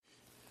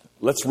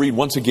Let's read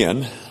once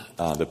again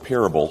the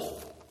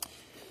parable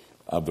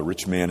of the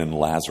rich man and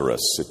Lazarus.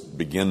 It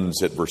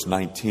begins at verse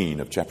 19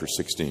 of chapter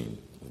 16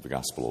 of the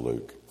Gospel of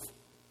Luke.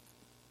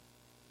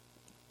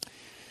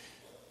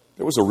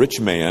 There was a rich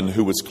man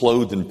who was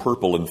clothed in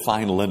purple and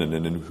fine linen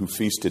and who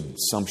feasted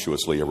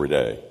sumptuously every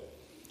day.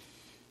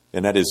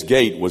 And at his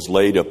gate was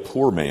laid a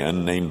poor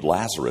man named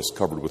Lazarus,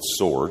 covered with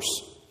sores,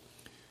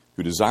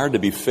 who desired to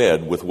be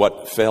fed with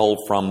what fell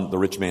from the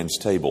rich man's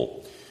table.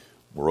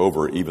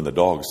 Moreover, even the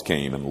dogs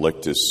came and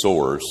licked his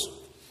sores.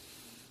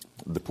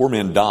 The poor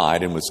man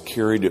died and was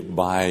carried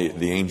by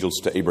the angels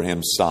to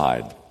Abraham's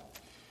side.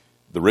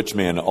 The rich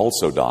man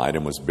also died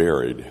and was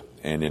buried,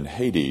 and in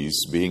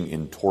Hades, being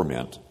in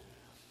torment,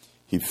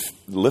 he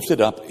lifted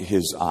up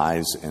his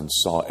eyes and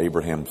saw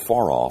Abraham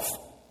far off,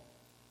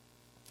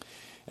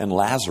 and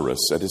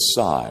Lazarus at his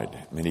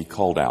side, and he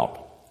called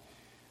out,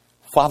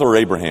 "Father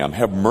Abraham,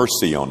 have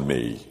mercy on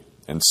me,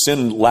 and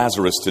send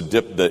Lazarus to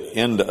dip the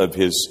end of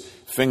his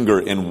finger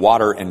in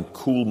water and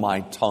cool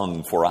my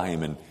tongue, for I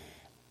am in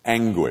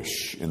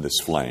anguish in this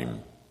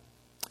flame."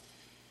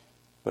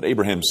 But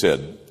Abraham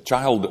said,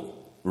 "Child,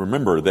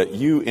 remember that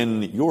you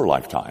in your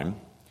lifetime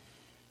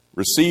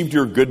received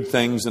your good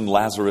things, and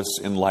Lazarus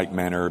in like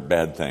manner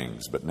bad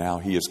things. But now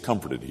he is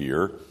comforted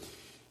here,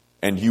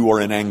 and you are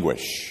in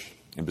anguish.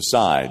 And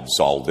besides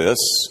all this,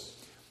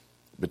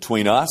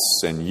 between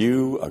us and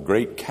you a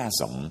great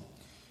chasm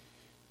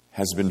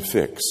has been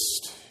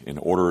fixed, in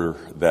order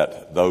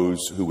that those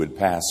who would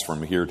pass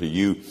from here to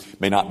you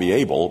may not be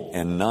able,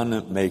 and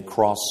none may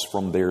cross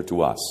from there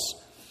to us."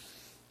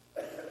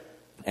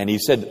 And he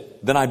said,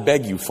 "Then I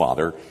beg you,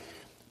 Father,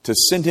 to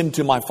send him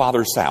to my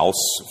father's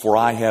house, for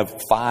I have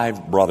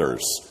 5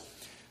 brothers,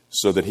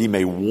 so that he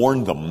may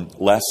warn them,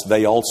 lest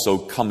they also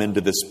come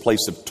into this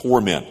place of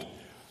torment."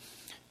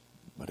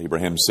 But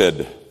Abraham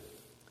said,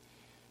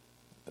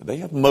 "They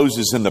have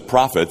Moses and the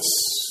prophets,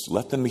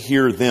 let them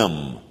hear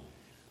them."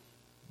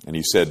 And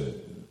he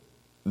said,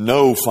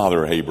 "No,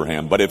 Father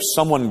Abraham, but if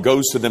someone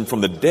goes to them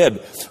from the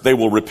dead, they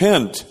will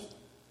repent."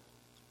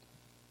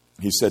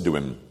 He said to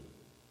him,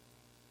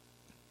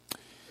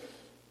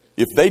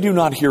 "If they do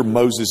not hear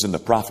Moses and the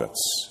prophets,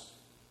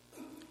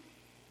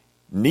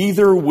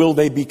 neither will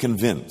they be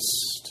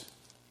convinced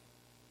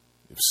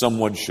if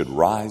someone should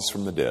rise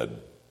from the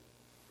dead.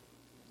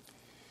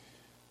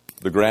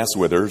 The grass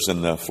withers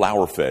and the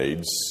flower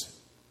fades,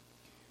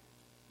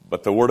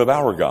 but the word of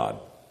our God,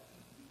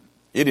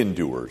 it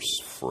endures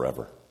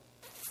forever."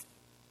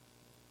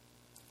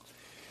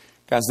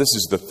 Guys, this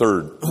is the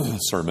third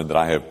sermon that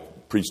I have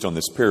preached on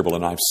this parable,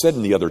 and I've said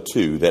in the other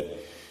two that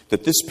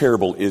this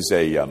parable is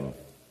a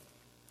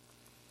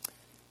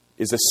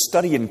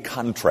study in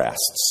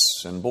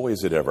contrasts, and boy,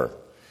 is it ever.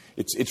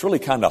 It's really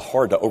kind of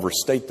hard to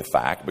overstate the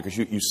fact, because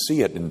you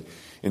see it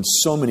in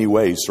so many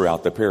ways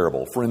throughout the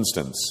parable. For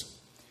instance,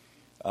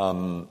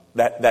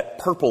 that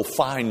purple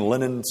fine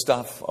linen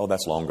stuff, oh,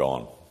 that's long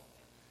gone.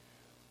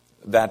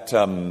 That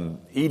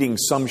eating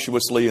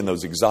sumptuously in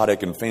those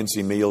exotic and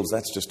fancy meals,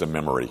 that's just a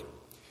memory.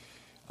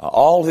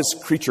 All his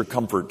creature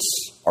comforts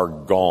are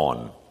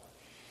gone.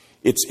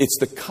 It's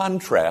the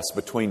contrast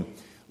between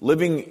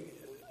living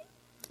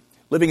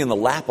in the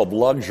lap of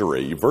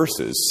luxury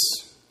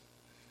versus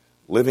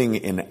living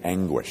in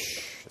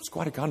anguish. It's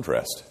quite a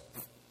contrast.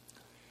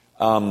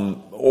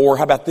 Or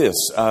how about this?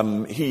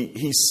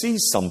 He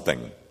sees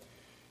something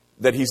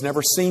that he's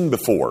never seen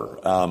before.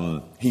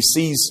 He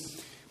sees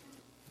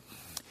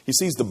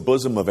the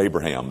bosom of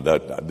Abraham.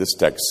 This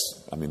text,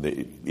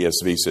 the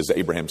ESV says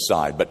Abraham's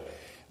side, but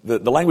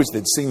the language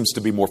that seems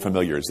to be more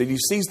familiar is that he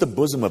sees the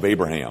bosom of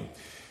Abraham.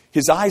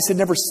 His eyes had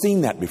never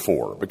seen that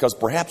before, because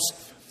perhaps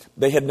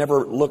they had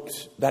never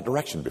looked that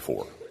direction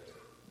before,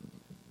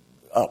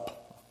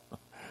 up.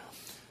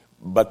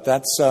 But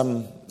that's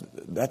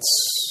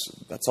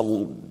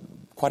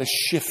quite a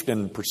shift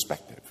in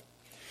perspective.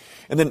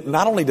 And then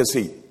not only does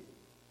he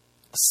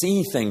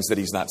see things that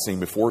he's not seen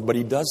before, but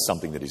he does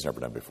something that he's never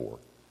done before.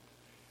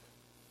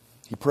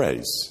 He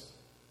prays.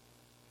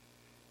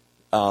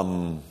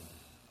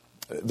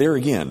 There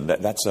again,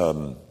 that's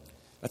a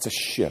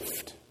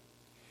shift.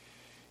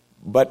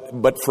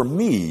 But for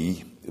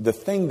me, the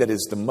thing that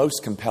is the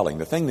most compelling,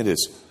 the thing that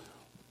is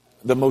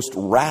the most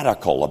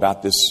radical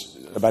about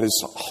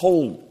his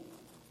whole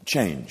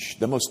change,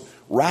 the most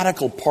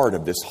radical part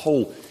of this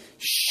whole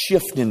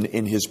shift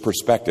in his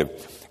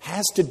perspective,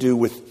 has to do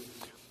with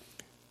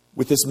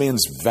this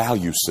man's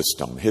value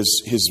system.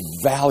 His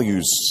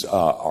values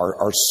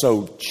are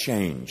so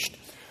changed.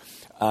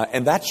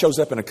 And that shows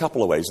up in a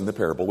couple of ways in the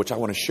parable, which I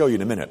want to show you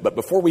in a minute. But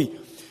before we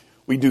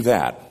do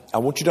that, I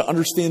want you to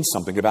understand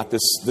something about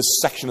this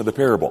section of the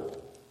parable.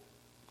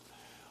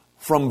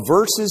 From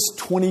verses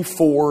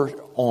 24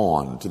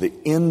 on to the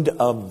end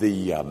of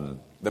the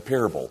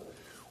parable,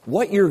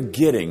 what you're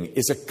getting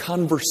is a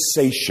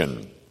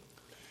conversation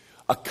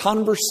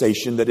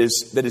that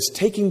is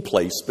taking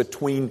place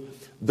between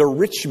the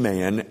rich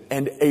man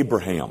and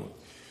Abraham.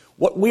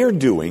 What we're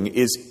doing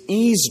is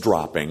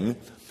eavesdropping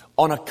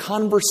on a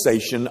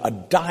conversation, a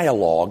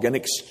dialogue, an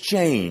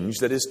exchange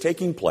that is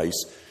taking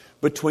place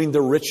between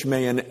the rich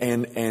man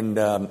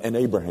and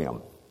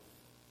Abraham.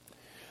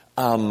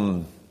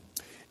 And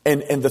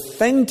the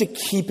thing to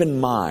keep in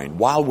mind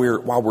while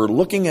we're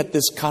looking at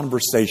this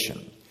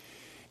conversation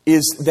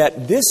is that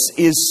in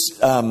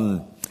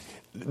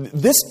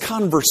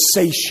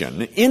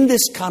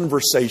this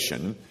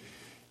conversation,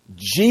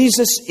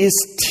 Jesus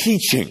is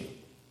teaching.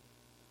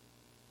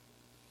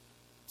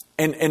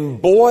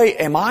 And boy,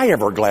 am I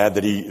ever glad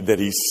that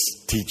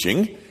he's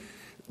teaching,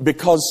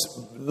 because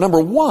number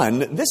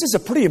one, this is a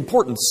pretty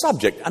important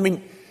subject. I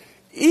mean,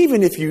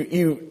 even if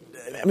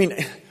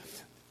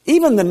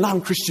even the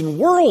non-Christian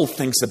world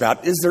thinks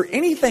about, is there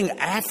anything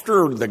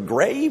after the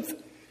grave?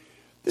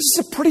 This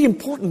is a pretty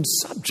important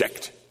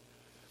subject.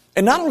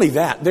 And not only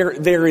that,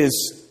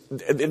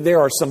 there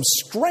are some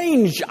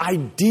strange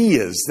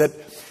ideas that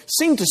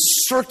seem to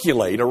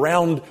circulate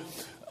around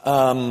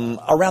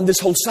this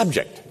whole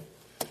subject.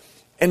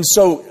 And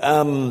so,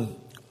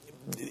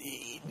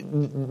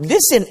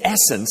 this in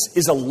essence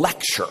is a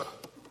lecture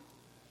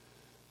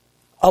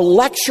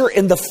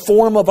in the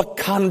form of a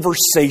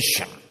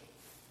conversation.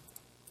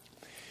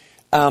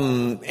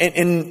 And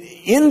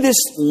in this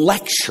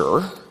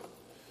lecture,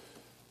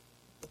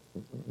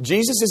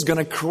 Jesus is going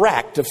to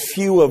correct a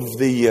few of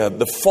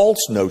the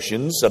false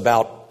notions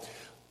about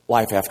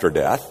life after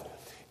death.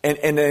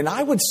 And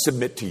I would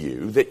submit to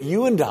you that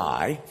you and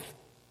I,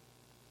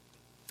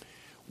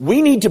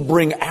 we need to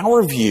bring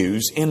our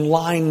views in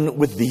line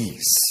with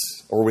these,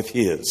 or with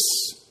his.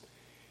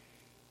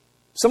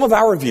 Some of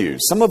our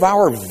views, some of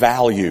our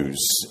values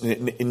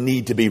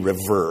need to be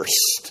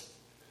reversed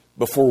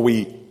before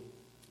we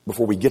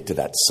get to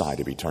that side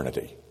of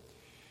eternity.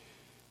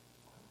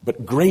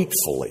 But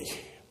gratefully,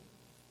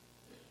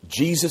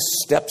 Jesus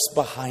steps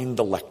behind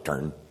the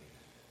lectern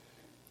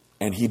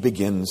and he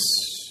begins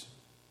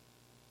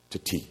to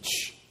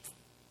teach.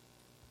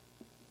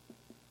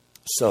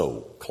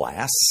 So,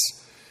 class,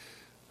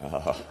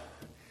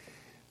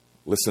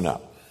 listen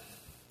up.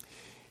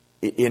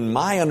 In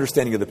my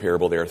understanding of the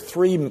parable, there are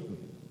 3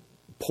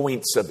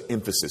 points of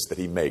emphasis that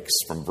he makes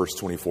from verse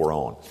 24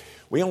 on.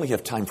 We only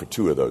have time for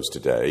 2 of those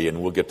today,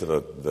 and we'll get to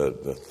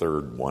the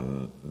third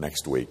one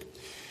next week.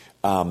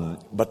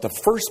 But the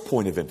first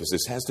point of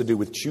emphasis has to do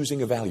with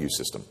choosing a value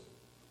system.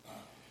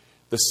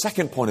 The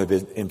second point of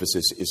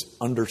emphasis is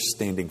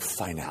understanding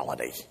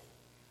finality.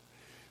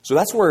 So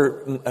that's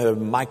where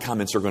my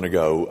comments are going to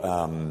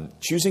go.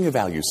 Choosing a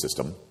value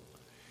system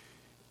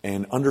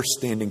and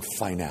understanding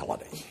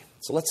finality.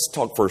 So let's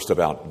talk first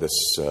about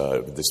this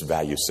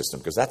value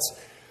system, because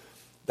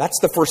that's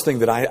the first thing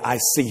that I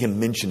see him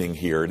mentioning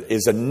here,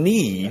 is a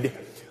need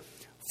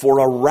for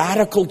a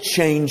radical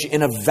change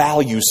in a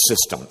value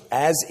system,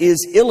 as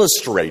is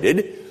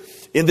illustrated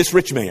in this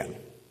rich man.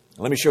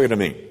 Let me show you what I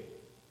mean.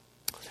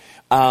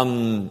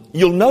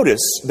 You'll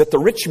notice that the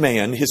rich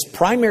man, his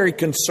primary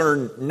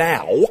concern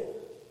now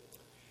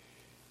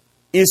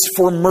is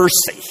for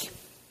mercy.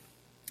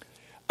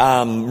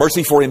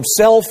 Mercy for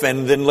himself,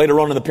 and then later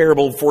on in the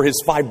parable for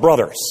his 5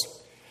 brothers.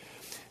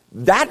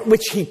 That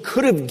which he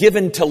could have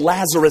given to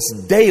Lazarus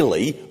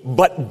daily,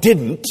 but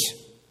didn't,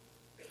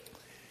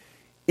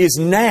 is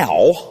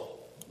now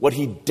what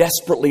he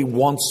desperately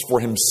wants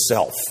for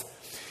himself.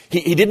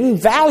 He didn't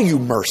value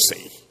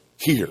mercy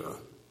here,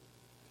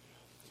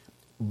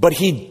 but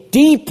he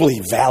deeply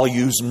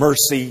values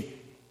mercy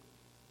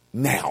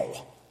now.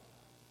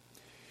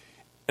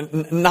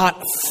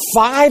 Not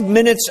 5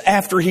 minutes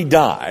after he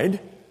died,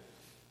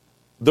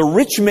 the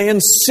rich man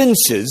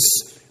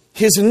senses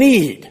his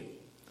need.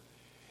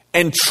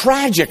 And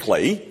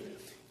tragically,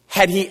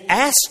 had he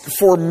asked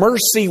for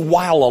mercy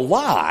while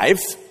alive,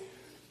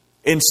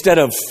 instead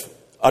of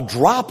a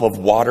drop of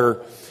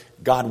water,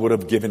 God would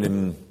have given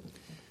him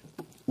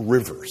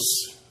rivers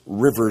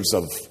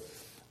of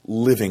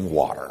living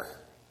water.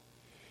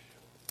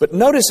 But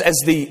notice as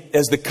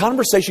the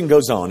conversation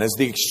goes on, as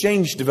the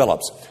exchange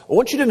develops, I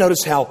want you to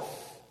notice how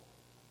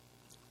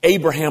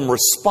Abraham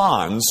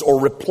responds or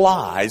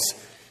replies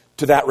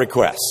to that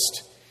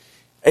request.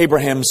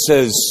 Abraham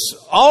says,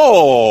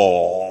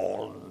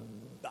 "Oh,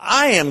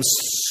 I am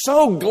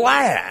so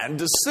glad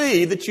to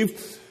see that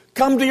you've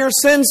come to your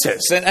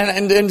senses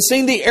and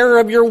seen the error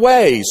of your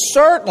ways.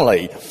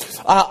 Certainly,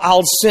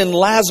 I'll send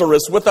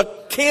Lazarus with a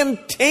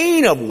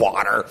canteen of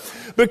water,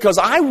 because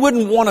I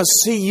wouldn't want to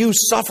see you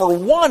suffer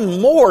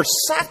one more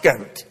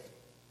second."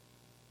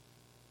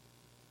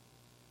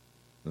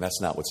 And that's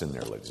not what's in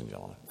there, ladies and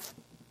gentlemen.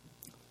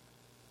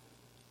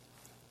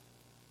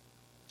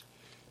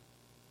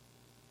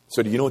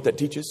 So do you know what that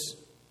teaches?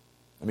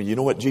 I mean, you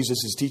know what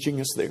Jesus is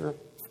teaching us there?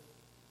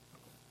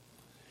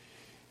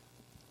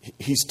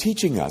 He's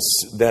teaching us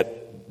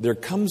that there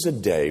comes a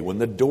day when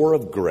the door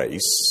of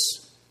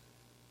grace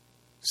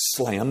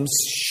slams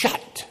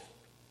shut.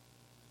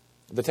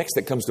 The text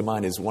that comes to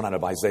mind is one out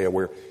of Isaiah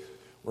where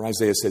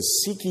Isaiah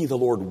says, "Seek ye the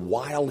Lord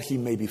while he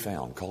may be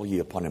found. Call ye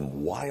upon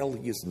him while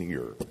he is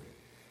near."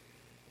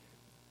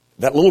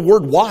 That little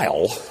word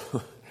 "while"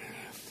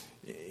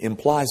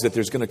 implies that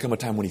there's going to come a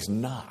time when he's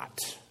not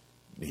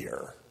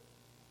near.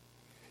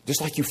 Just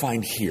like you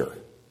find here.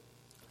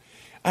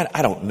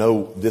 I don't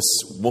know this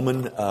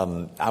woman.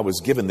 I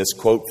was given this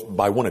quote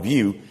by one of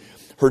you.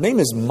 Her name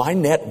is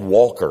Minette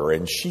Walker,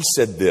 and she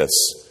said this: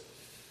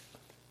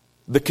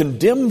 "The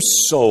condemned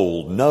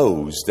soul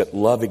knows that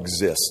love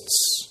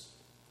exists,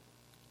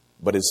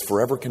 but is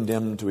forever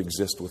condemned to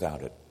exist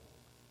without it.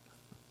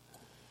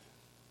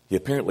 He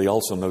apparently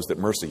also knows that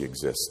mercy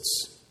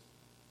exists,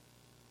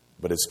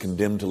 but is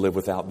condemned to live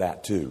without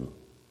that too.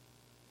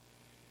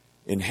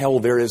 In hell,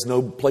 there is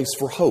no place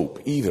for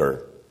hope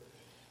either.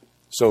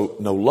 So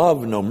no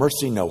love, no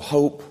mercy, no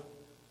hope.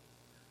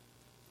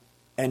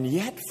 And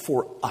yet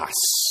for us,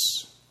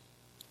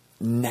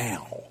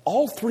 now,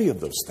 all three of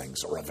those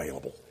things are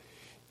available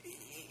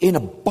in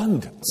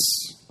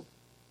abundance."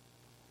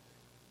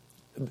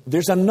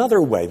 There's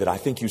another way that I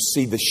think you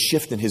see the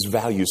shift in his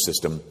value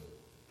system.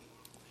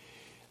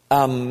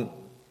 And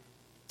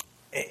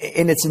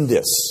it's in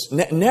this.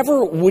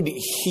 Never would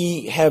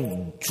he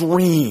have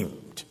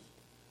dreamed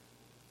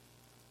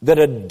that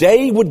a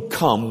day would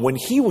come when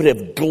he would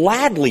have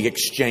gladly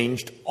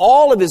exchanged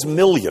all of his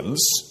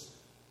millions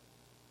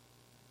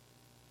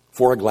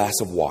for a glass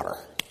of water.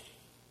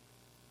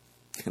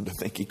 And to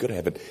think he could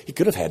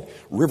have had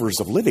rivers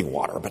of living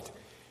water, but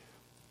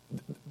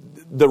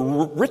the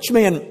rich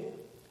man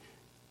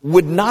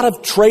would not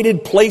have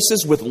traded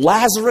places with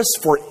Lazarus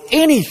for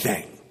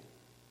anything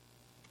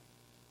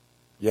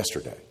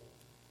yesterday.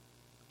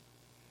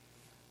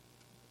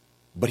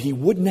 But he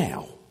would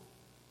now.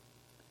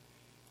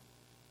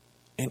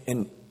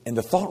 And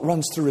the thought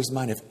runs through his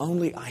mind, if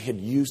only I had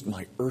used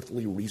my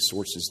earthly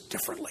resources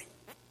differently.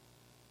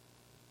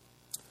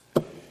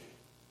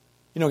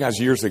 You know, guys,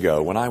 years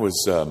ago, when I was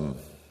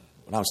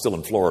still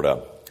in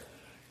Florida,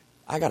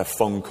 I got a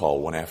phone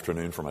call one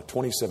afternoon from a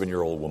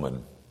 27-year-old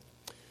woman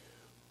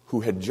who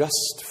had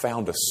just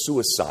found a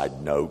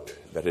suicide note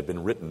that had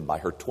been written by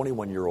her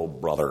 21-year-old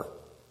brother.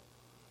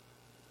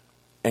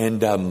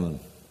 And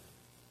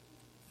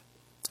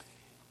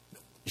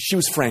she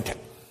was frantic.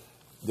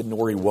 Didn't know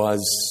where he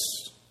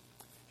was.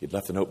 He'd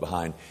left the note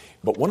behind.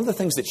 But one of the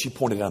things that she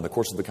pointed out in the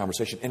course of the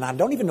conversation, and I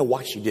don't even know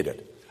why she did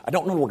it. I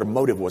don't know what her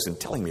motive was in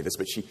telling me this,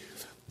 but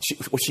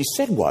what she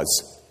said was,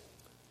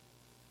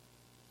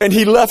 "And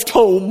he left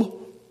home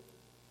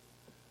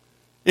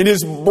in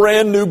his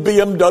brand new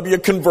BMW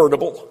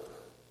convertible."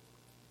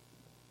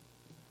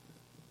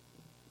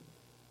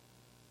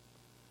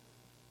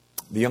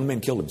 The young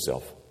man killed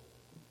himself.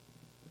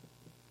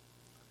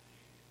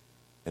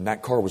 And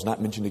that car was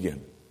not mentioned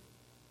again.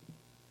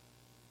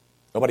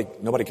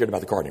 Nobody cared about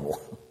the car anymore.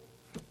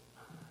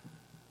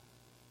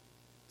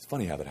 It's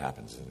funny how that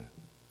happens, isn't it?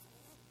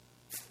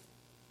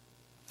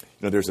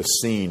 You know, there's a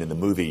scene in the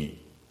movie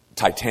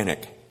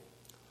Titanic.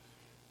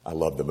 I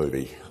love the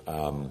movie.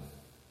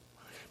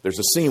 There's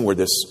a scene where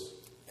this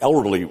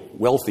elderly,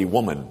 wealthy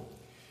woman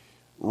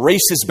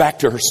races back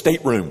to her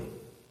stateroom,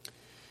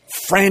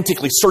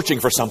 frantically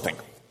searching for something.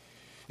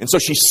 And so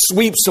she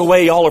sweeps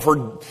away all of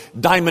her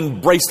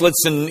diamond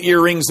bracelets and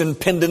earrings and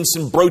pendants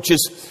and brooches,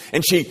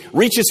 and she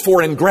reaches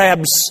for and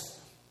grabs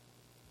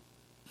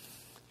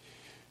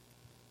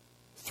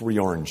 3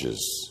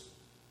 oranges.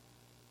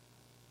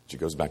 She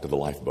goes back to the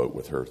lifeboat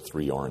with her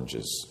 3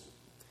 oranges.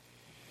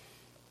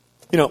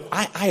 You know,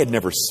 I had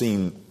never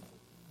seen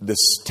this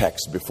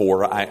text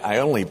before. I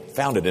only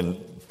found it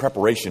in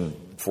preparation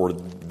for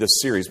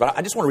this series, but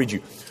I just want to read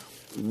you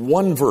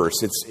one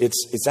verse.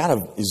 It's out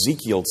of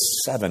Ezekiel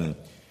 7.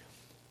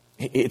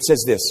 It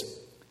says this: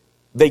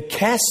 "They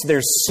cast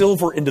their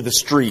silver into the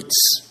streets,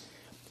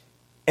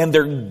 and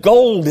their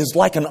gold is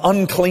like an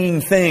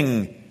unclean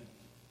thing.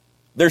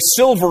 Their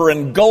silver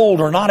and gold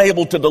are not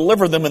able to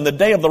deliver them in the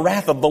day of the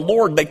wrath of the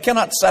Lord. They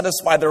cannot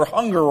satisfy their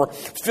hunger or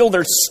fill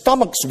their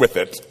stomachs with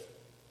it."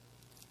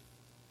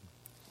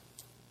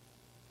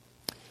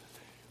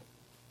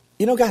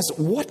 You know, guys,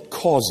 what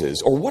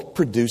causes or what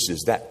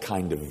produces that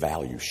kind of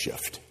value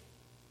shift?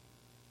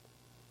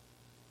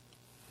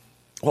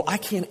 Well, I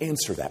can't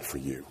answer that for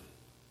you.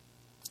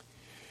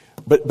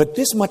 But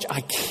this much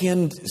I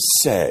can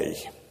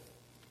say.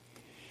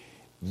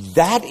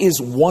 That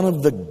is one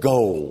of the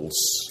goals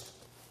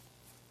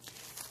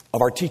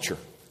of our teacher,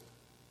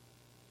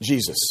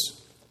 Jesus.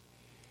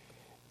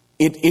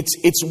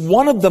 It's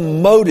one of the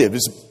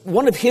motives,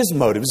 one of his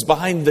motives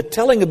behind the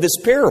telling of this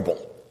parable.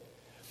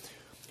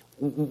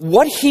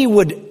 What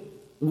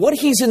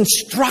he's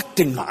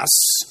instructing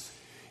us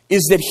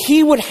is that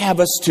he would have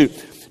us to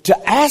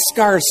ask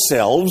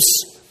ourselves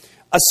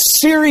a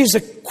series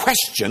of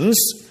questions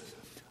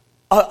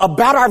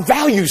about our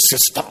value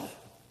system.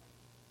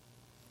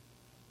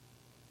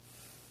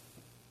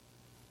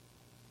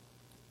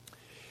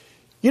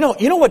 You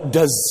know what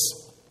does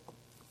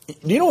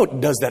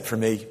that for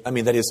me? I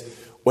mean, that is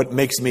what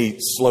makes me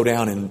slow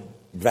down and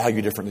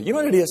value differently. You know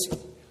what it is?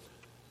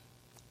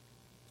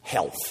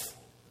 Health.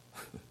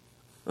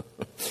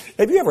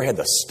 Have you ever had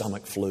the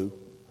stomach flu?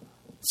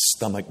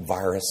 Stomach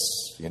virus?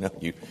 You know,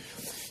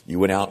 you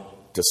went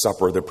out to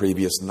supper the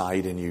previous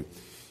night and you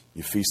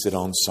feasted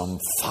on some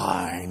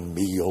fine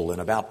meal, and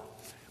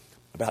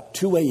about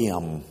 2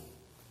 a.m.,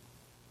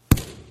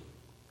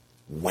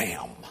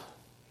 wham,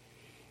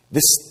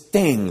 this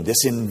thing,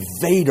 this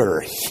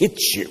invader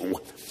hits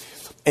you,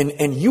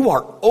 and you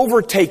are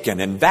overtaken,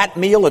 and that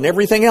meal and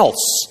everything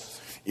else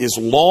is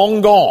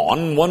long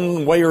gone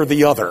one way or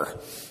the other.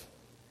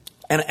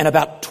 And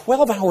about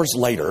 12 hours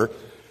later,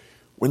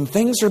 when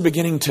things are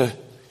beginning to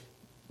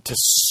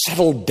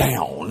settle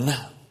down,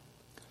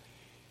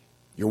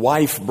 your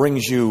wife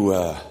brings you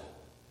a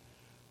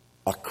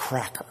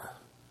cracker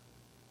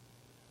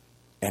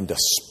and a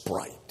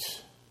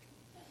Sprite.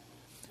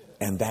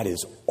 And that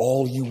is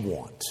all you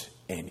want.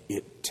 And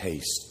it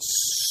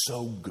tastes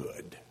so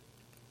good.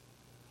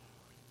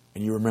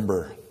 And you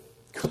remember,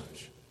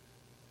 gosh,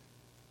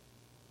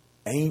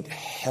 ain't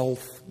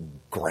health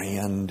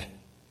grand?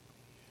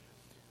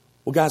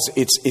 Well, guys,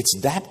 it's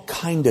that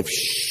kind of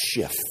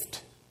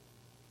shift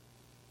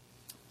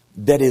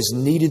that is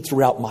needed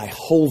throughout my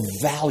whole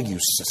value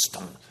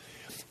system.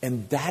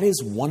 And that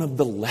is one of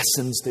the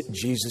lessons that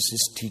Jesus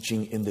is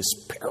teaching in this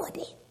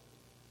parable.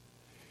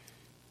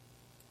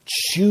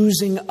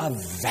 Choosing a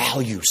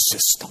value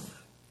system.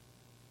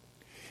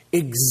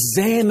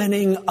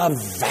 Examining a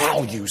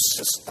value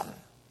system.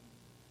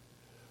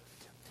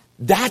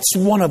 That's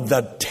one of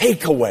the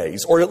takeaways,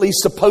 or at least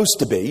supposed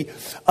to be,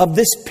 of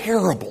this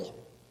parable.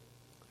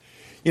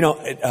 You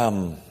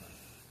know,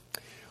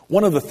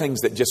 one of the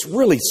things that just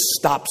really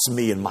stops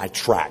me in my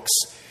tracks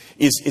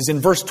is in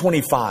verse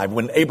 25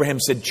 when Abraham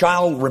said,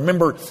 "Child,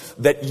 remember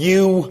that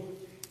you,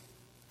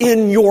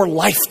 in your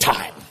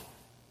lifetime,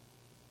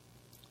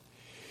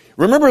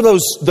 remember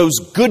those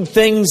good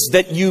things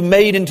that you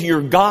made into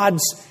your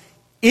gods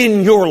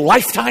in your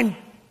lifetime?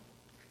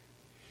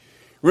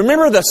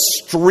 Remember the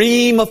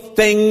stream of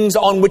things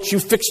on which you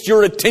fixed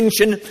your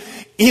attention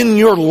in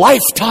your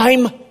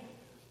lifetime?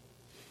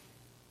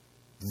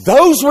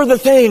 Those were the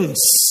things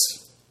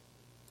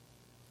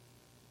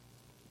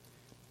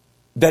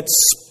that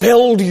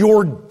spelled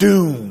your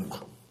doom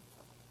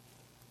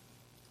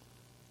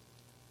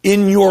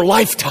in your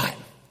lifetime."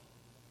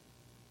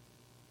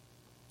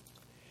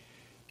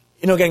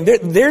 You know, gang,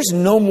 there's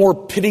no more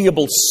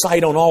pitiable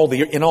sight in all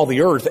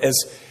the earth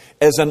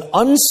as an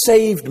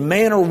unsaved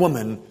man or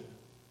woman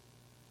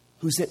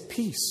who's at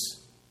peace.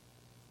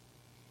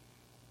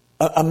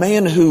 A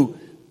man who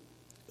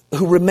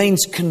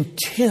remains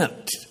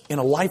content in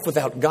a life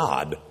without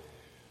God.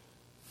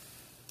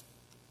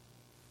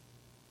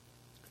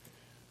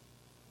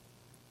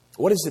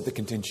 What is it that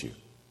contents you?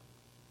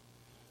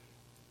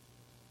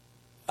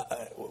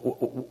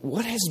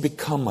 What has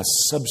become a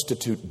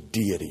substitute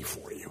deity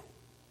for you?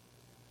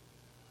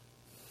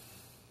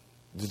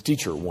 The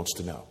teacher wants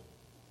to know.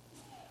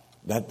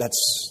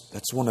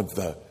 That's one of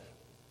the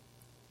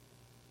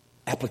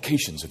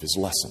applications of his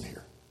lesson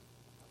here.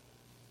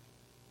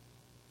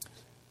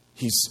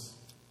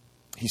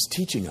 He's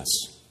teaching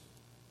us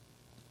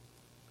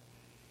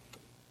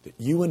that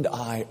you and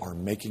I are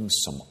making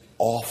some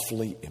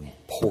awfully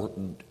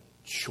important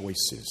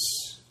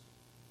choices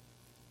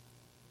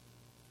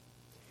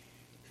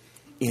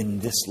in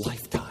this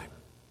lifetime.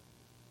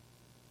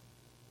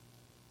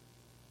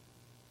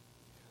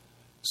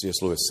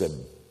 C.S. Lewis said,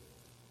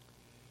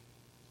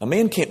 "A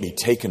man can't be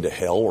taken to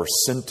hell or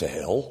sent to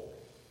hell.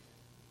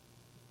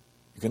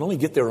 You can only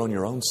get there on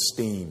your own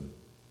steam."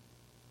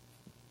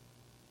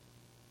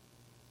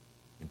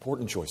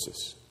 Important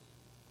choices.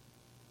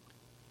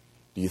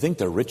 Do you think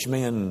the rich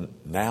man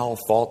now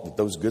thought that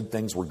those good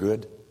things were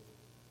good?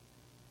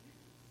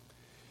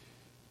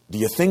 Do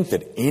you think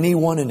that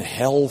anyone in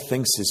hell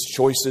thinks his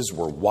choices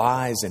were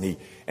wise and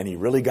he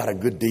really got a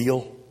good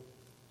deal?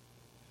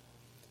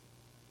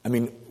 I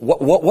mean,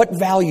 what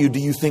value do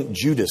you think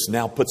Judas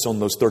now puts on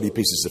those 30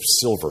 pieces of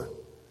silver?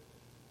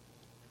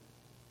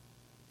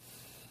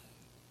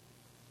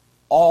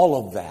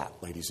 All of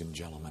that, ladies and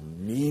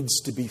gentlemen,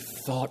 needs to be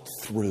thought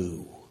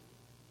through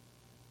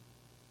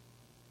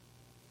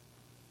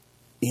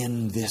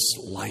in this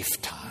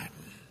lifetime.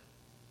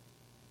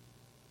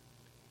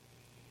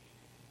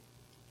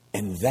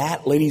 And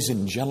that, ladies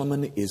and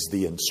gentlemen, is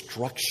the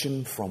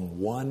instruction from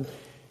one,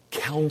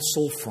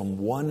 counsel from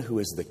one who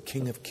is the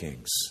King of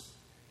Kings.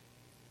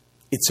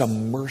 It's a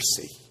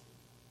mercy.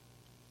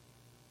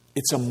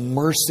 It's a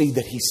mercy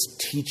that he's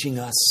teaching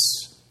us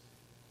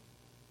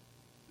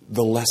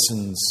the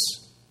lessons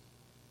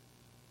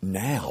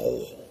now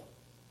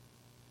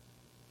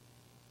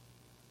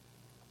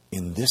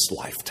in this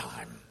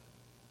lifetime.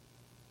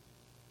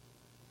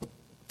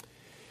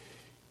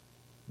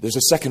 There's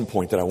a second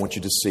point that I want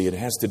you to see. It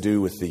has to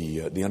do with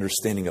the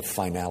understanding of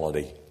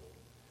finality.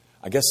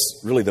 I guess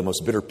really the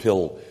most bitter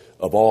pill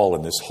of all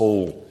in this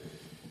whole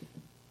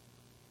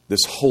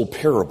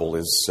parable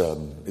is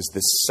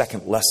this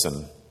second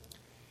lesson.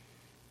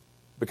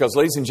 Because,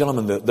 ladies and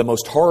gentlemen, the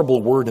most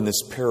horrible word in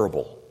this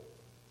parable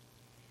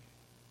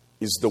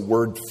is the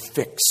word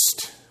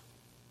fixed.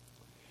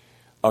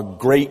 A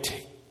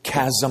great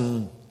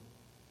chasm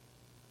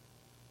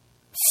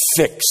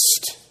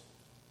fixed.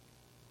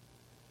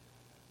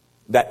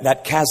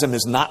 That chasm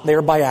is not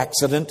there by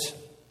accident.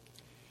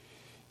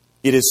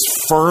 It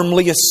is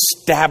firmly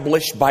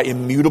established by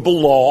immutable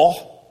law.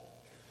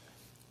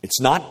 It's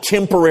not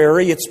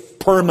temporary, it's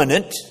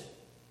permanent.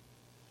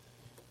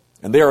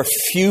 And there are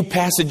few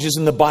passages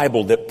in the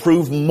Bible that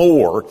prove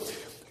more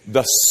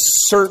the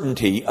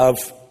certainty of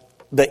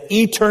the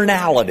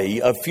eternality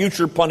of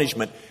future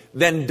punishment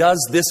than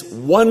does this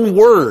one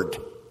word.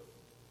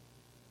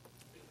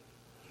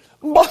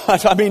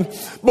 But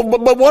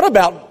what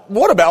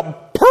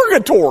about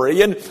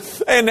purgatory? And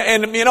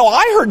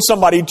I heard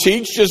somebody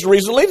teach just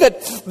recently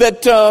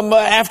that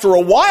after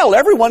a while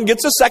everyone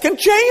gets a second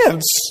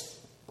chance.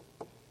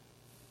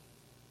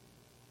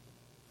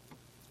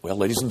 Well,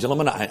 ladies and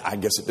gentlemen, I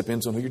guess it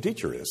depends on who your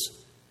teacher is.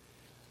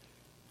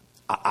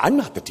 I'm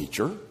not the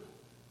teacher.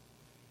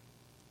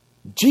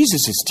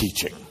 Jesus is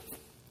teaching.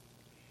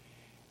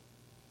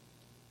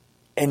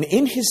 And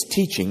in his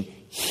teaching,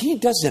 he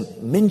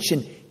doesn't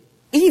mention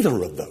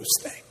either of those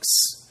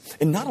things.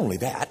 And not only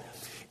that,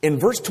 in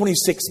verse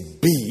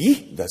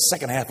 26b, the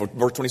second half of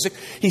verse 26,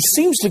 he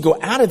seems to go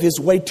out of his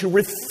way to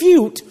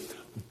refute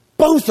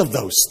both of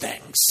those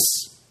things.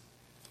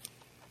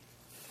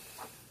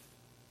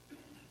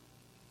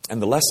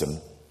 And the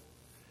lesson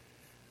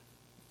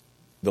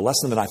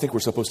that I think we're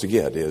supposed to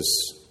get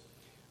is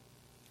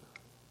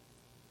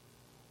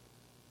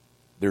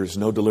there is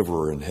no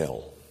deliverer in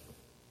hell.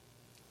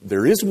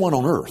 There is one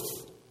on earth.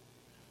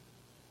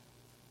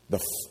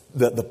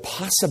 The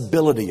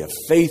possibility of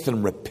faith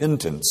and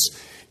repentance,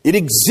 it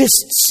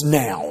exists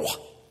now.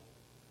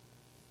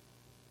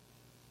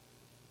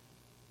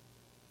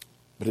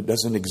 But it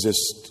doesn't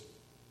exist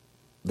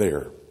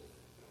there.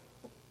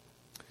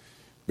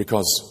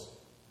 Because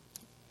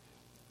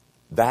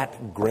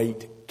that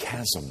great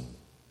chasm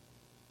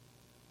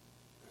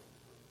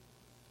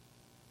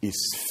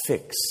is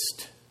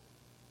fixed.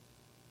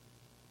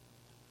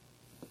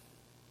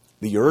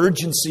 The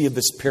urgency of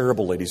this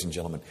parable, ladies and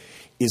gentlemen,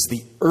 is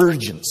the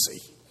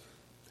urgency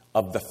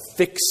of the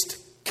fixed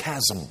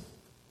chasm.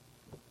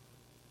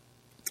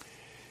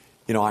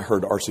 I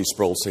heard R.C.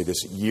 Sproul say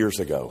this years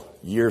ago.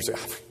 I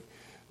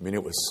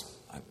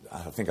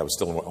think I was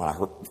still when I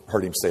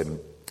heard him say it.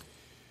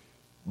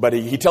 But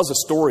he tells a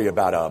story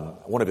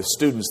about one of his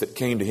students that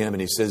came to him, and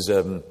he says,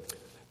 the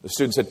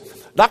student said,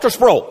 Dr.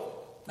 Sproul,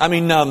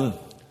 you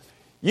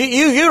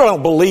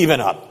don't believe in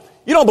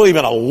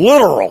a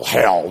literal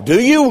hell, do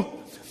you?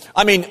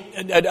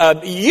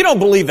 You don't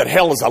believe that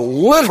hell is a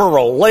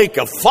literal lake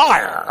of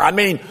fire.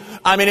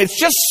 It's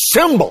just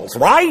symbols,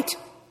 right?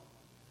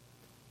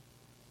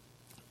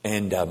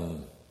 And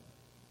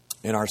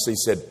R.C.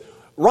 said,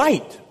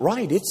 right,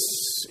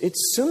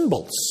 it's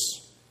symbols.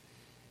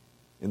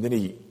 And then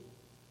he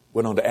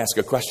went on to ask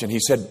a question. He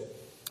said,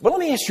 well, let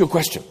me ask you a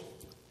question.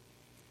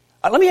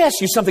 Let me ask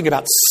you something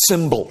about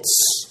symbols.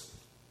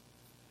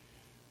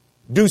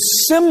 Do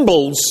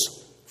symbols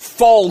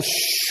fall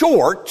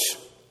short,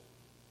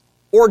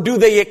 or do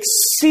they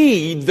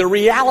exceed the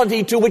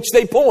reality to which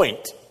they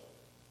point?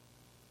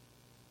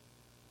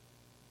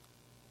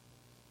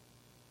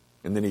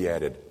 And then he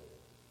added,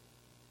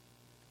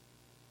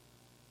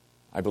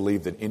 I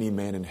believe that any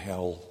man in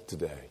hell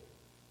today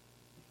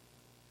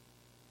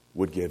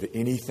would give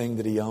anything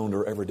that he owned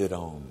or ever did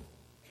own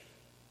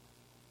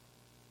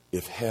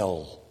if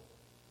hell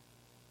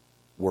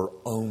were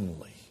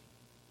only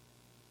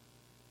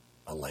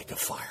a lake of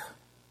fire.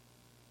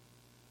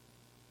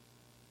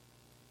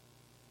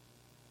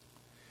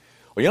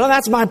 Well,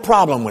 that's my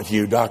problem with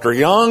you, Dr.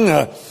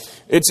 Young.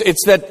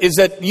 It's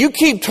that you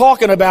keep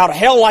talking about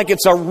hell like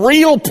it's a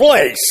real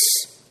place.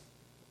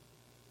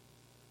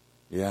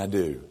 Yeah, I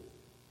do.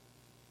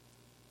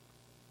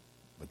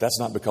 But that's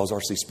not because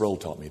R.C. Sproul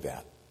taught me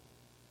that.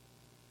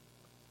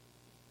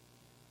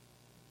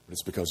 But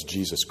it's because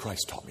Jesus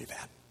Christ taught me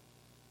that.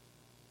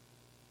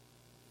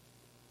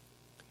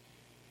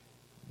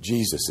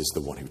 Jesus is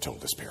the one who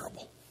told this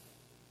parable.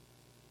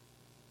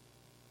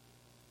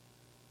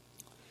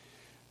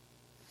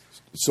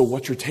 So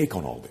what's your take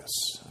on all this?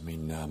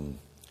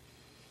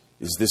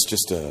 Is this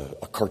just a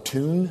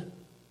cartoon?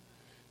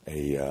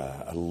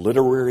 A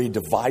literary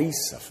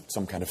device?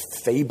 Some kind of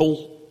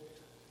fable?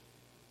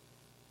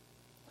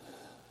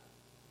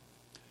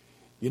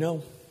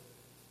 You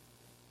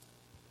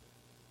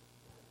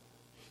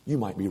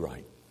might be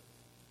right.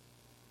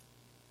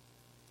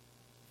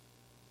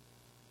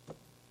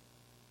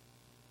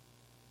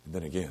 And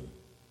then again,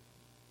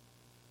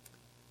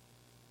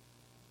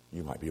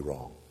 you might be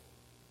wrong.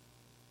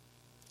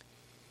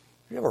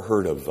 Have you ever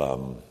heard of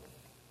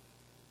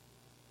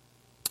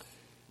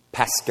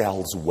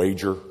Pascal's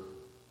wager? Have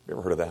you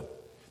ever heard of that?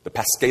 The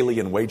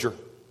Pascalian wager?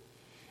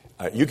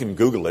 You can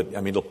Google it.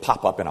 It'll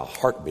pop up in a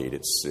heartbeat.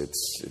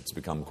 It's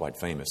become quite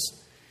famous.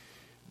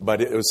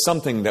 But it was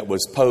something that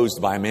was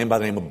posed by a man by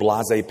the name of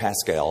Blaise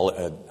Pascal.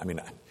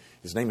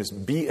 His name is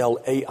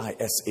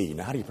B-L-A-I-S-E.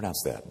 Now, how do you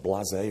pronounce that?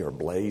 Blaise or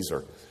Blaise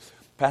or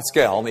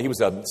Pascal? He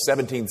was a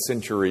 17th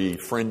century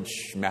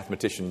French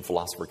mathematician,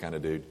 philosopher kind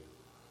of dude.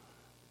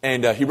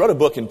 And he wrote a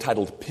book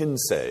entitled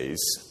Pensées,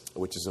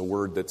 which is a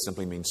word that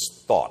simply means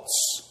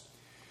thoughts.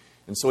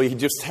 And so he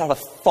just had a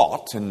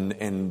thought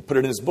and put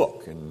it in his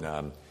book.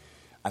 And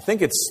I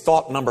think it's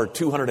thought number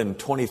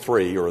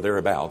 223 or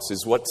thereabouts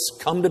is what's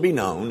come to be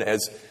known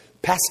as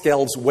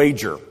Pascal's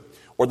wager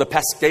or the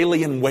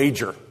Pascalian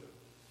wager.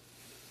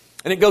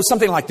 And it goes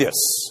something like this,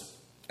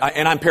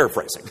 and I'm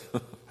paraphrasing.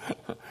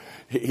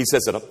 He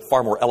says it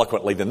far more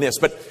eloquently than this,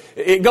 but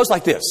it goes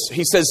like this.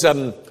 He says,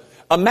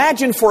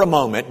 imagine for a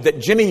moment that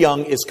Jimmy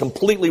Young is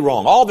completely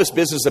wrong. All this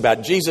business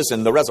about Jesus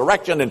and the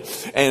resurrection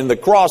and the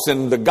cross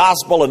and the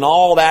gospel and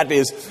all that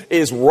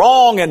is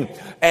wrong.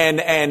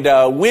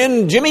 And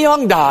when Jimmy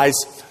Young dies,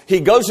 he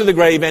goes to the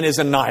grave and is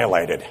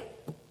annihilated.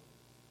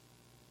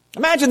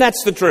 Imagine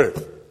that's the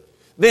truth.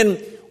 Then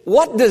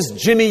what does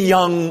Jimmy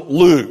Young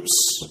lose?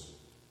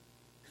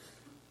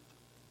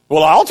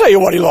 Well, I'll tell you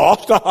what he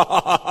lost.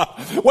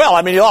 Well,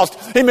 I mean,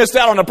 he missed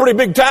out on a pretty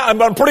good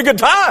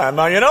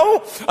time, you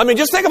know? I mean,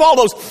 just think of all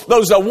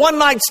those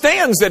one-night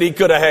stands that he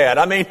could have had.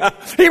 I mean,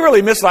 he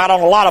really missed out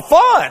on a lot of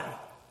fun.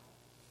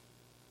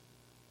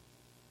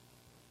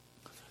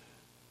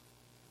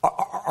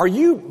 Are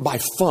you, by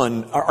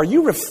fun, are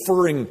you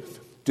referring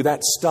to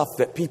that stuff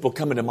that people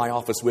come into my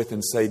office with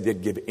and say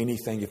they'd give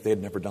anything if they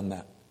had never done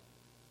that?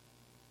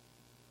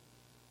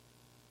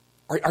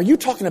 Are you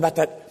talking about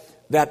that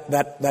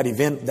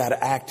event, that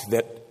act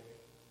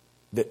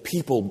that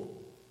people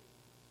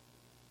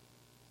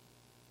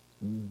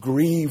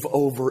grieve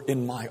over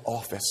in my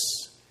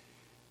office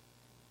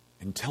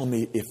and tell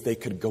me if they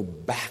could go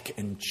back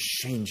and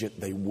change it,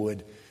 they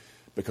would,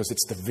 because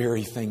it's the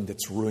very thing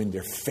that's ruined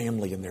their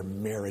family and their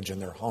marriage and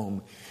their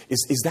home?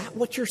 Is that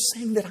what you're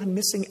saying that I'm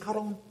missing out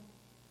on?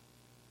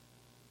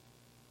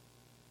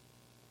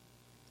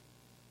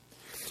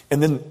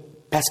 And then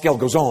Pascal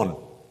goes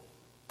on.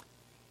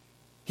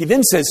 He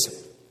then says,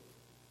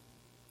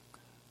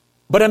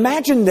 but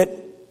imagine that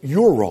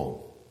you're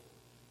wrong.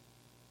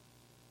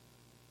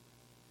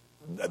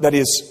 That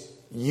is,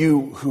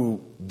 you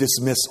who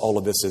dismiss all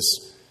of this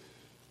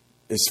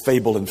as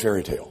fable and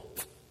fairy tale.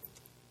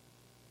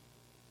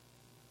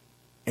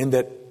 And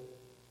that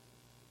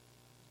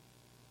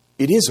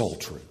it is all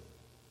true.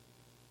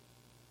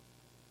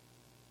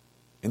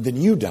 And then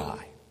you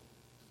die.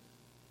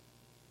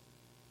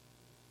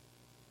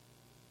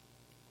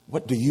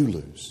 What do you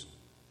lose?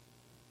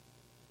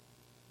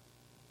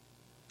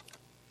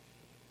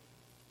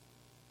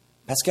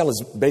 Pascal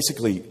is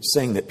basically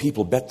saying that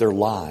people bet their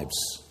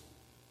lives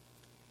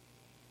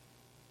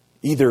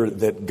either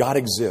that God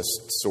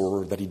exists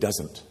or that He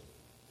doesn't.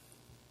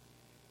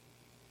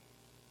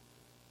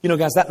 You know,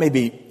 guys, that may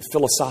be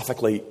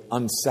philosophically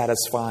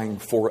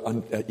unsatisfying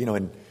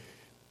and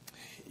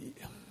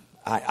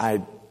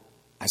I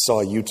saw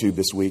a YouTube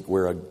this week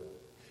where a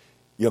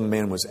young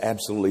man was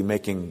absolutely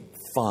making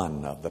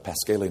fun of the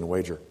Pascalian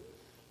wager.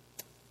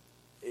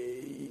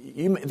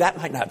 That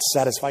might not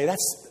satisfy you.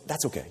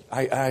 That's okay.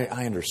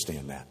 I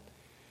understand that.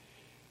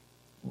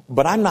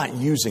 But I'm not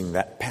using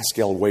that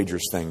Pascal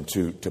wagers thing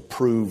to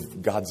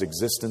prove God's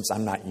existence.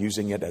 I'm not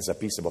using it as a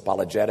piece of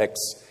apologetics.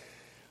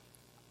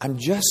 I'm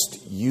just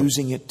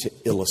using it to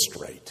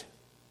illustrate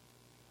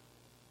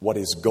what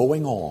is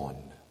going on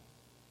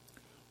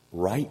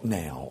right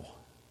now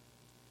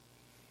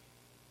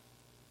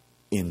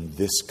in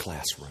this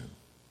classroom.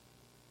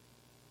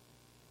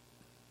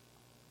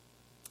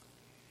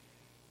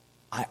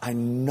 I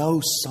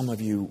know some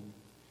of you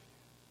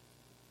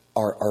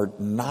are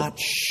not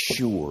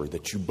sure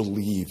that you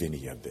believe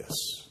any of this.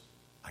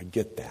 I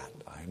get that.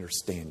 I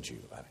understand you.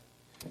 I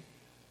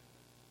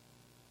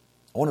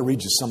want to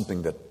read you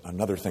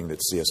another thing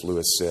that C.S.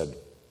 Lewis said,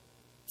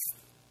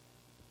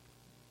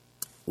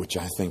 which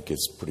I think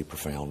is pretty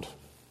profound.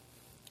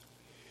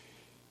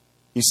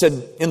 He said,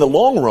 in the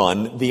long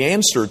run, the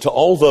answer to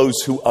all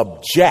those who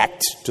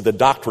object to the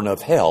doctrine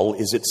of hell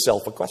is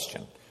itself a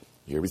question.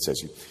 Here he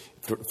says,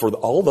 for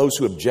all those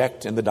who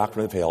object in the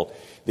doctrine of hell,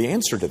 the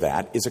answer to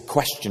that is a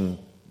question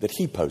that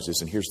he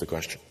poses, and here's the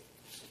question.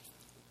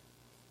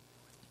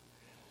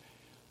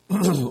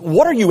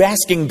 What are you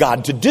asking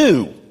God to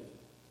do?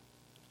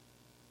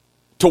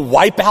 To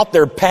wipe out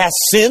their past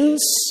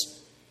sins?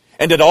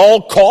 And at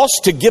all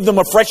costs to give them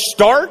a fresh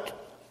start?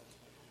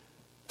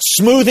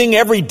 Smoothing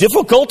every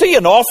difficulty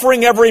and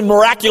offering every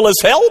miraculous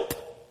help?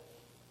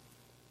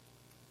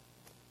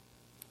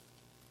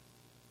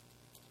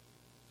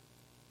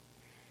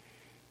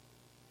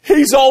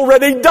 He's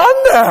already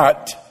done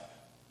that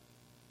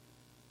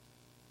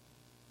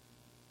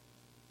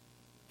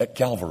at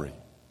Calvary.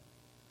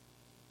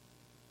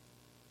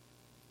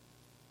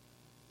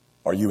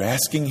 Are you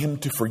asking Him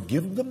to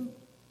forgive them?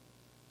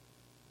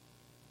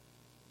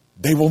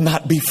 They will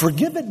not be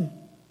forgiven.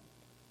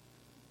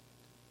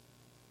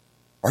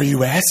 Are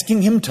you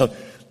asking Him to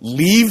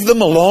leave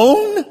them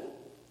alone?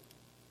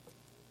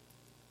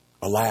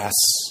 Alas,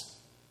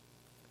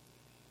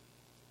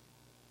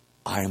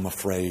 I am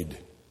afraid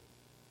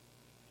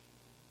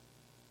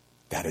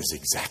that is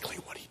exactly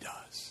what He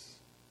does.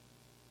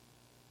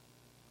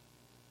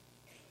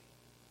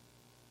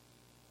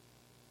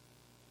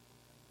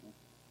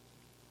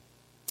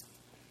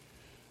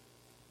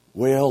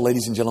 Well,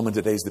 ladies and gentlemen,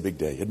 today's the big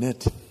day, isn't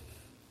it?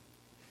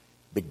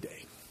 Big day.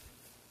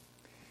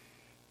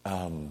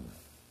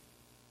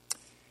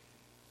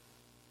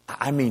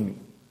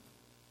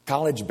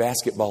 College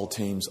basketball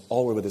teams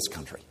all over this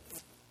country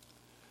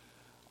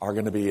are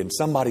going to be in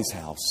somebody's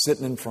house,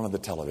 sitting in front of the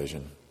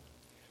television,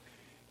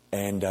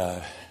 and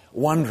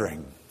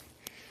wondering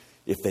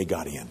if they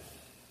got in.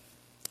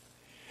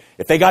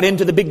 If they got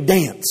into the big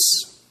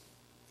dance.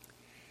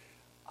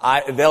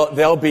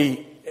 They'll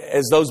be,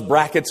 as those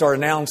brackets are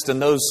announced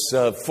and those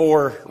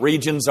 4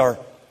 regions are,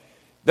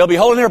 they'll be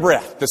holding their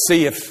breath to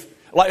see if,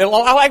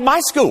 like my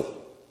school,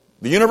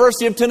 the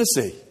University of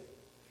Tennessee,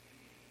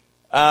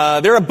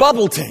 they're a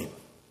bubble team.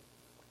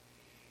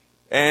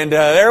 And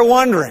they're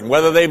wondering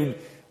whether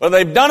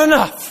they've done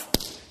enough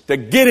to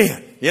get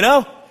in. You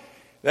know,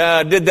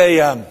 did they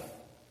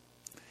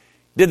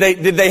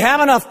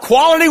have enough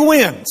quality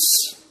wins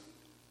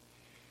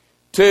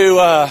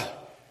to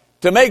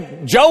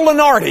make Joe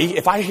Lunardi?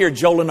 If I hear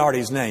Joe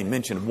Lunardi's name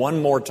mentioned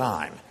one more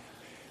time,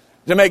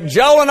 to make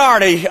Joe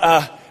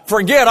Lunardi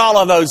forget all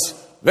of those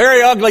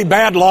very ugly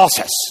bad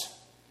losses.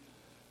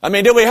 I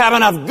mean, do we have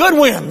enough good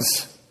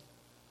wins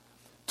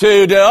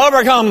to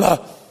overcome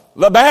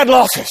the bad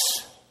losses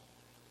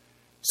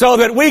so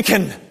that we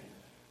can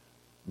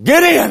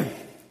get in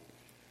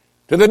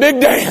to the big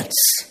dance?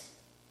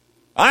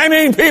 I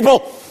mean,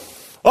 people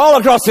all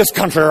across this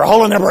country are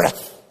holding their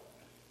breath,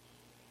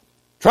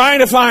 trying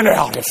to find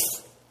out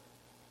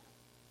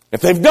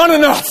if they've done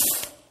enough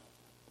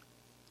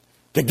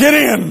to get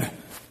in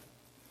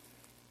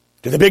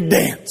to the big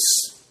dance.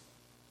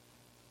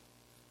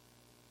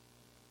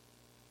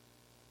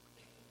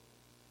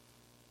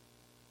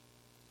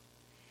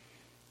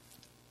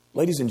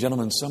 Ladies and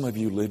gentlemen, some of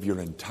you live your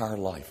entire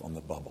life on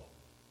the bubble.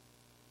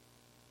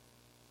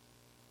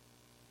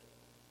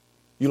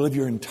 You live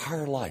your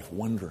entire life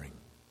wondering,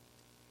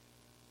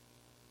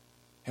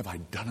 have I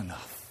done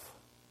enough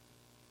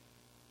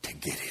to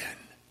get in?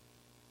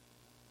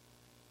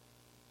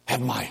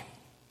 Have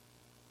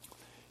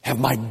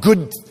my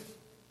good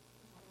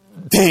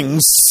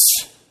things,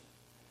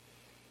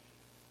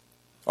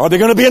 are there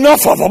going to be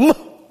enough of them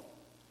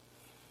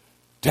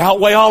to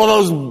outweigh all of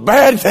those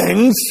bad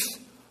things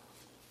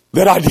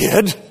that I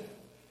did,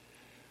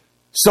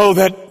 so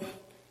that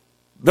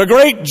the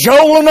great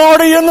Joe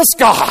Lunardi in the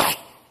sky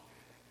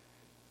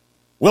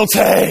will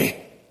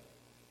say,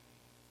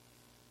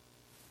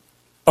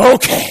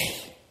 okay,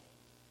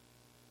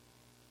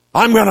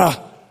 I'm going to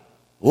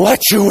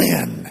let you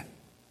in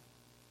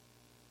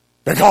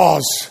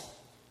because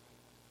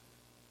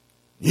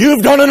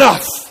you've done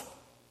enough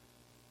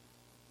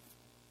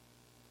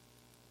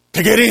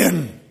to get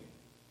in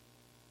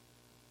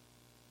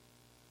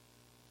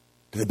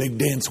to the big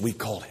dance we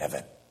call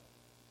heaven.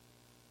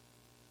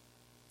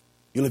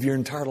 You live your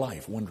entire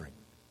life wondering,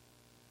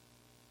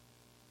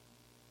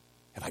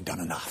 have I done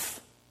enough?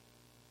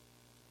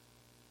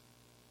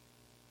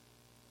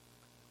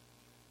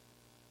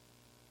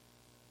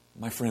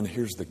 My friend,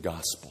 here's the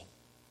gospel.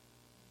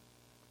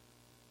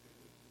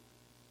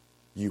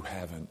 You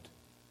haven't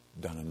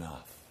done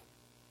enough.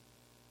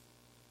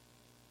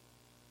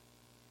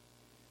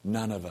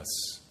 None of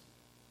us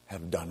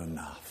have done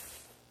enough.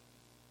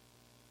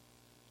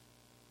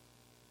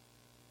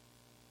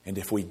 And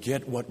if we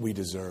get what we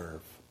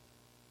deserve,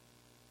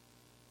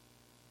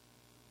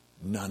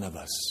 none of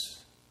us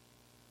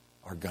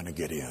are going to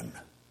get in.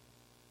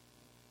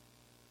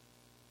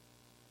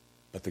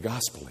 But the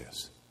gospel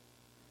is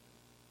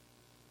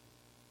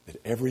that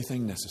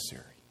everything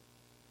necessary,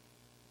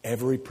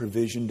 every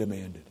provision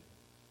demanded,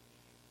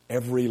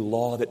 every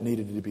law that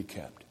needed to be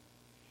kept,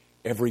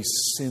 every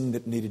sin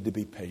that needed to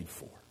be paid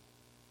for,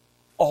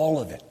 all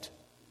of it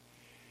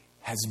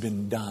has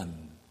been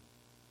done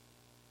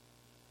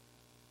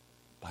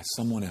by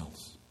someone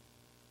else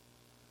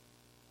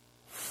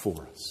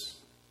for us.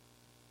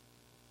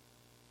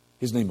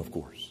 His name, of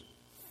course,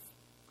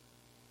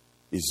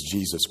 is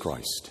Jesus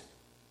Christ.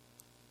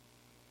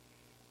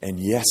 And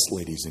yes,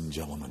 ladies and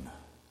gentlemen,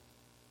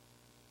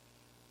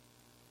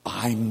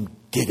 I'm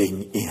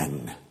getting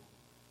in.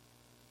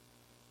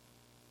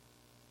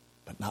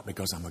 But not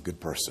because I'm a good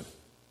person.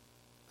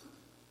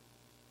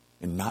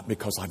 And not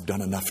because I've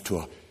done enough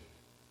to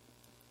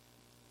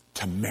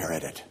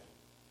merit it.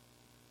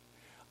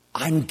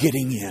 I'm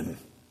getting in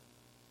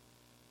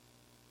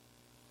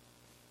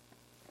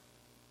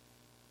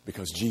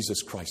because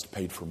Jesus Christ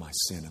paid for my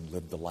sin and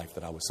lived the life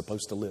that I was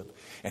supposed to live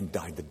and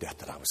died the death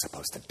that I was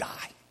supposed to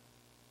die.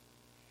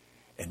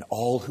 And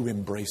all who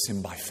embrace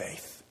Him by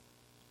faith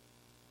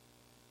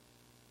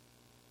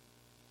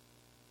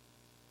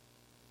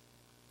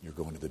you're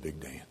going to the big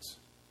dance.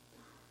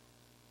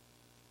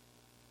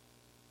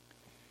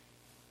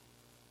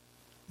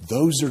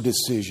 Those are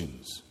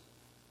decisions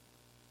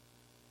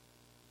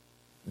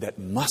that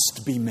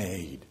must be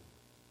made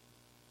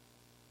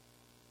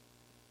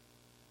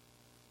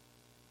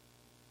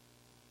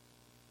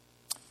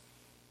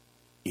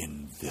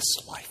in this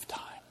lifetime.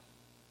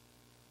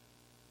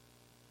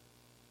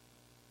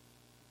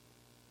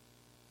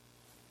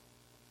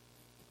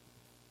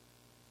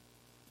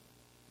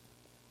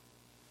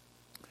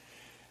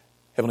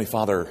 Heavenly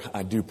Father,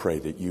 I do pray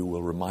that you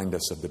will remind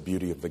us of the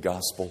beauty of the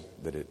gospel,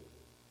 that it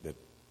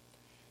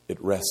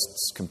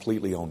rests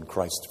completely on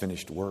Christ's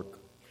finished work,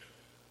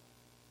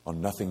 on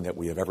nothing that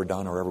we have ever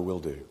done or ever will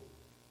do.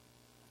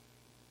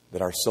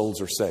 that our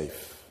souls are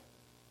safe.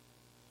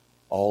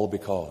 All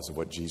because of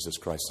what Jesus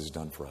Christ has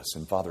done for us.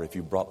 And Father, if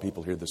you brought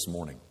people here this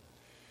morning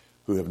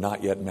who have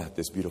not yet met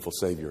this beautiful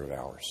Savior of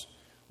ours,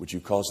 would you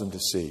cause them to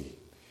see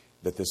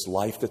that this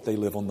life that they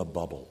live on the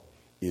bubble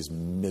is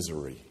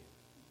misery?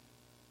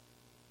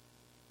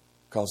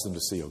 Cause them to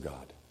see, oh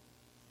God,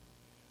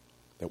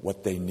 that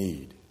what they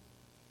need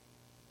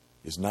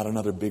is not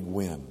another big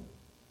win.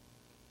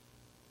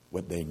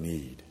 What they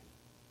need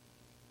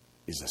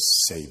is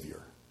a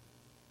Savior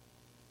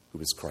who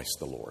is Christ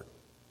the Lord.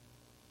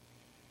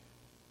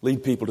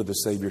 Lead people to the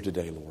Savior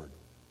today, Lord,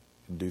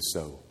 and do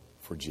so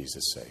for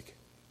Jesus' sake.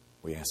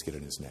 We ask it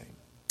in His name.